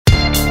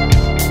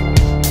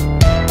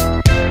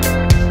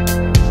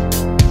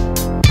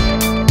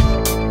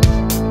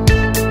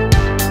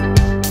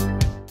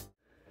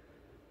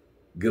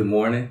Good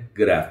morning,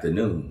 good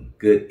afternoon,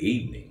 good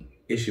evening.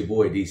 It's your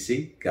boy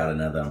DC. Got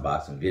another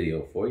unboxing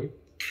video for you.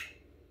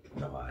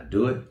 You know how I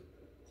do it.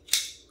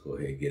 Go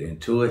ahead and get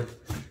into it.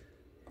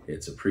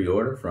 It's a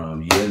pre-order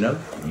from,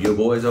 your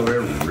boys over there,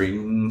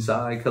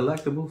 Ringside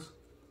Collectibles.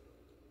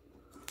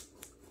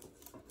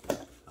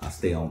 I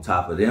stay on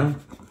top of them,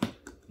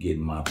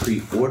 getting my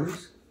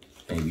pre-orders.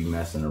 Ain't be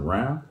messing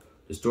around.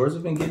 The stores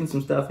have been getting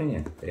some stuff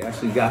in. They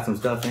actually got some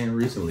stuff in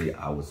recently.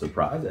 I was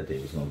surprised that they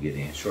was gonna get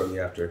in shortly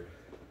after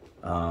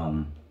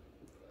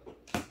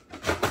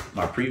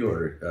my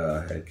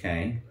pre-order had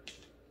came.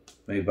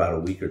 Maybe about a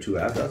week or two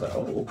after. I was like,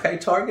 oh, okay,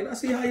 Target, I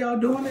see how y'all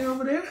doing it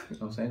over there. You know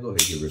what I'm saying? Go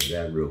ahead and get rid of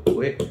that real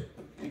quick.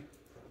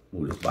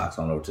 Move this box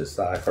on over to the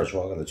side. First of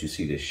all, I'll let you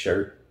see this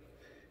shirt.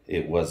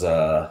 It was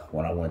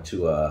when I went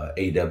to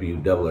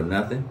AEW Double or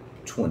Nothing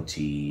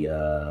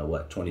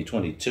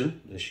 2022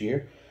 this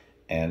year.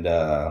 And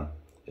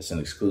it's an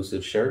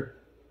exclusive shirt.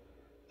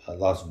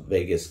 Las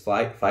Vegas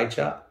Fight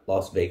Shop.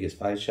 Las Vegas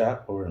Fight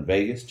Shop over in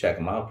Vegas. Check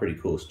them out. Pretty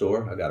cool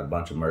store. I got a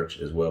bunch of merch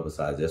as well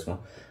besides this one.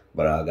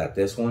 But I got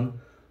this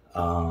one.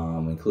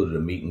 Included a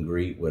meet and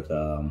greet with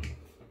the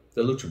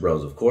Lucha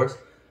Bros, of course.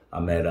 I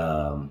met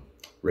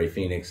Ray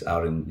Phoenix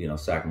out in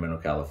Sacramento,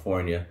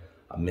 California.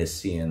 I missed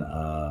seeing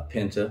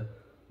Penta,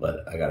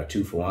 but I got a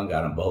 2-for-1.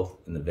 Got them both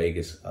in the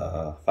Vegas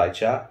Fight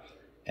Shop.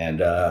 And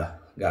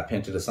got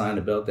Penta to sign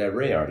the belt that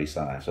Ray already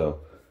signed. So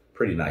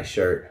pretty nice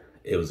shirt.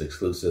 It was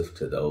exclusive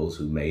to those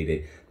who made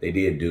it. They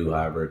did do,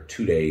 however,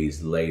 2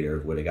 days later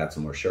where they got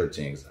some more shirts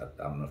in. I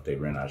don't know if they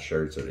ran out of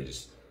shirts or they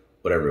just,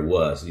 whatever it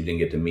was. You didn't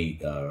get to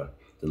meet the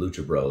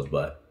Lucha Bros,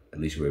 but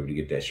at least you were able to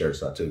get that shirt.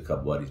 So I took a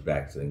couple buddies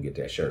back so they can get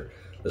that shirt.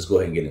 Let's go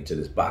ahead and get into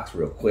this box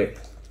real quick.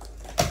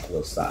 A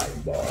little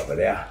sidebar over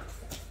there.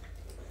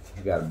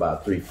 We got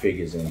about 3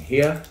 figures in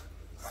here.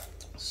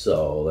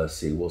 So let's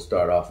see, we'll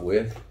start off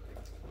with,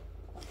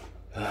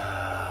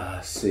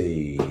 let's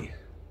see.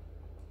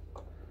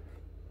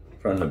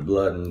 From the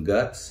Blood and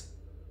Guts,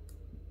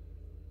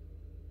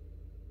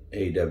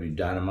 AEW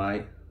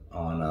Dynamite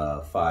on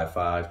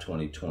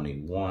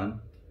 5/5/2021.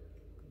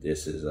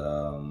 This is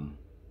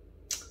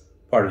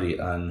part of the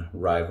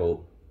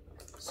Unrivaled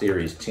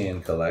Series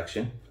 10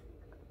 collection.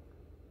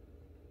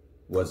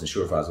 Wasn't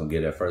sure if I was gonna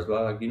get it at first, but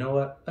I was like, you know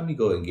what? Let me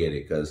go ahead and get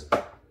it because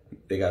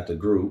they got the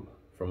group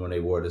from when they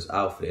wore this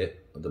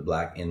outfit with the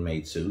black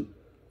inmate suit.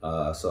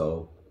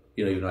 So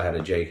even though I had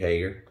a Jake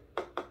Hager,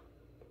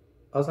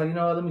 I was like, you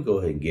know what, let me go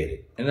ahead and get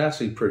it. And it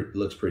actually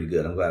looks pretty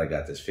good. I'm glad I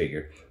got this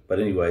figure. But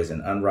anyways, an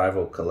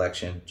Unrivaled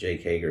collection.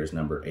 Jake Hager is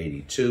number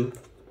 82.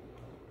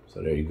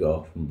 So there you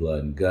go, from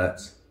Blood and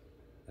Guts.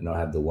 And I'll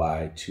have the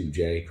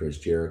Y2J, Chris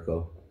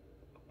Jericho.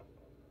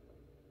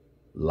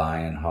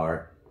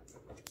 Lionheart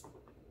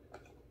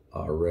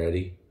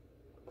already.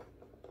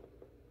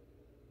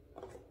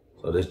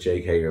 So this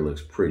Jake Hager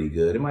looks pretty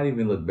good. It might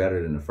even look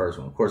better than the first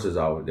one. Of course,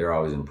 they're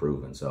always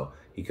improving. So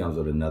he comes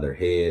with another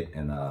head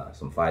and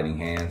some fighting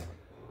hands.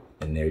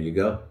 And there you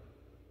go.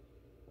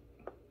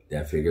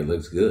 That figure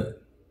looks good.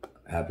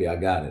 Happy I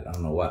got it. I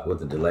don't know what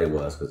the delay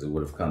was because it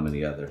would have come in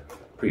the other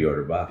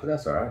pre-order box, but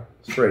that's all right.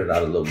 Spread it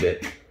out a little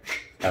bit.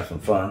 Have some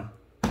fun.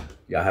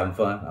 Y'all having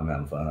fun? I'm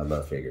having fun. I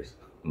love figures.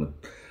 I'm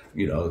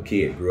a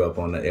kid. Grew up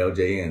on the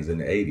LJNs in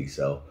the 80s.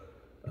 So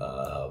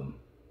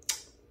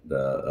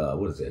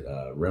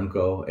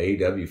Remco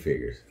AEW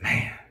figures.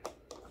 Man,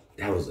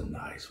 that was a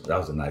nice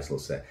little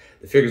set.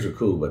 The figures were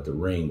cool, but the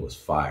ring was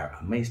fire.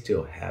 I may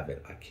still have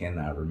it. I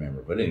cannot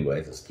remember. But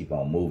anyways, let's keep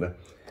on moving.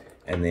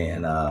 And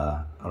then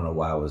I don't know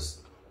why I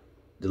was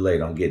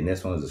delayed on getting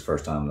this one. It was his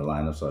first time in the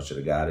lineup, so I should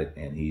have got it.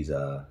 And he's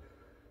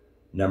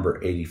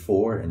number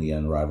 84 in the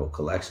Unrivaled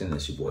collection.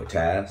 It's your boy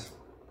Taz,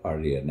 part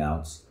of the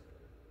announced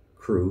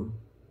crew,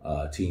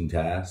 Team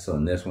Taz. So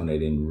in this one, they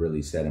didn't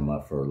really set him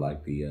up for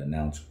like the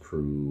announced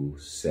crew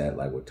set,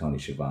 like with Tony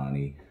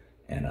Schiavone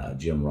and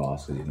Jim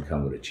Ross, who didn't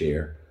come with a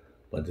chair.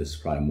 But this is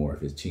probably more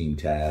of his Team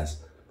Taz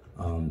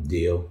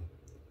deal,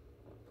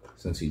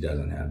 since he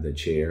doesn't have the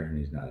chair and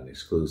he's not an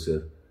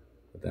exclusive.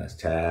 But that's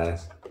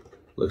Taz.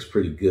 Looks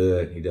pretty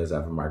good. He does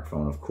have a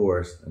microphone, of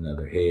course,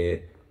 another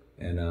head.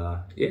 And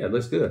yeah, it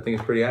looks good. I think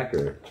it's pretty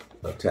accurate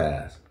of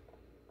Taz.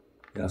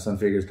 Some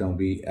figures don't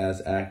be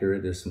as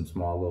accurate. There's some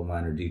small little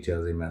minor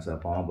details they mess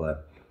up on,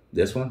 but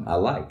this one I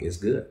like. It's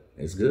good.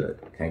 It's good.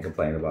 Can't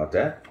complain about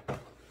that.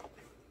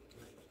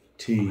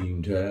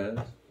 Team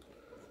Taz.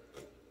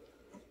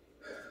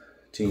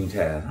 Team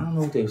Taz. I don't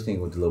know what they was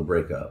thinking with the little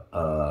breakup.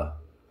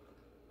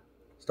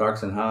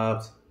 Starks and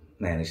Hobbs.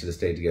 Man, they should have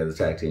stayed together,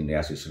 tag team. They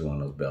actually should have won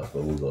those belts,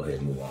 but we'll go ahead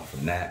and move on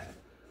from that.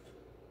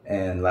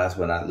 And last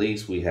but not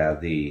least, we have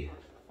the,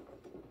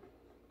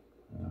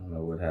 I don't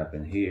know what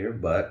happened here,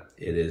 but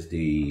it is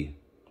the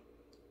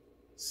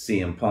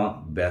CM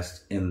Punk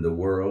Best in the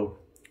World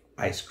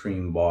ice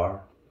cream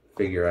bar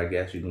figure, I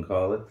guess you can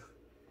call it.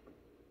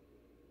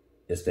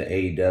 It's the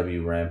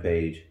AEW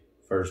Rampage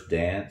First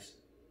Dance.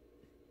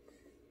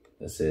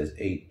 It says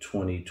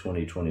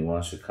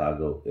 8/20/2021,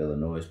 Chicago,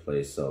 Illinois.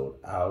 Place sold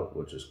out,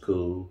 which is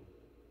cool.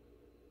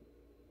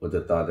 With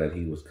the thought that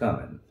he was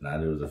coming.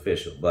 Not it was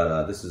official.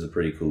 But this is a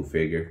pretty cool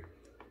figure.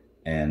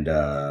 And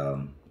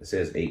it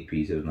says 8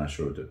 pieces. I'm not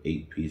sure what the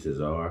 8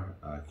 pieces are.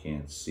 I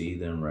can't see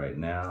them right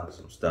now.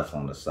 Some stuff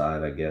on the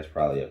side, I guess,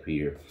 probably up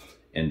here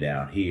and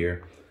down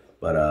here.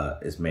 But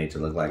it's made to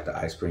look like the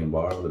ice cream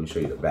bar. Let me show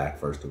you the back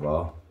first of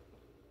all,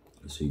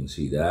 so you can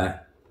see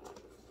that.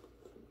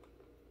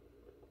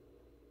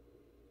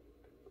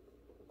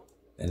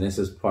 And this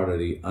is part of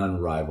the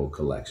Unrivaled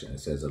collection. It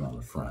says it on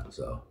the front.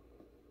 So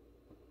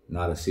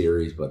not a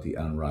series, but the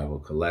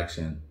Unrivaled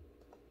collection.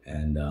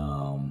 And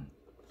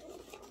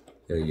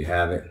there you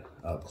have it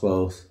up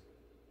close.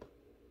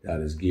 Got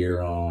his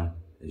gear on.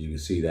 As you can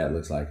see, that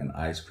looks like an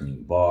ice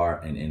cream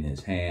bar. And in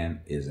his hand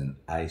is an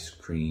ice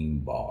cream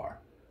bar.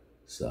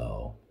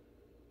 So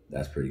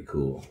that's pretty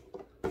cool.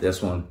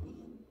 This one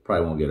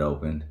probably won't get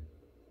opened.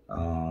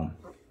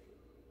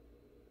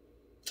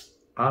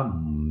 I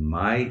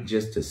might,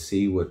 just to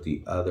see what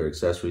the other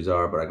accessories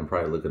are, but I can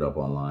probably look it up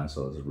online,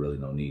 so there's really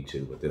no need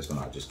to. But this one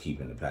I'll just keep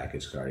in the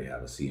package because I already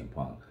have a CM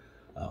Punk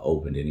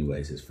opened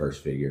anyways, his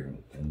first figure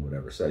in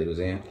whatever set he was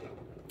in.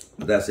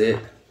 But that's it.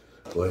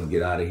 Go ahead and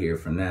get out of here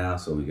for now.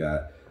 So we got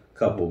a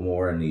couple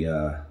more in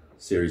the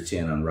Series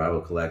 10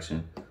 Unrivaled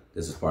collection.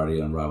 This is part of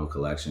the Unrivaled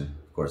collection.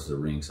 Of course, it's a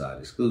ringside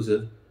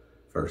exclusive.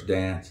 First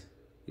Dance,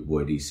 your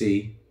boy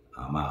DC.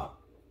 I'm out.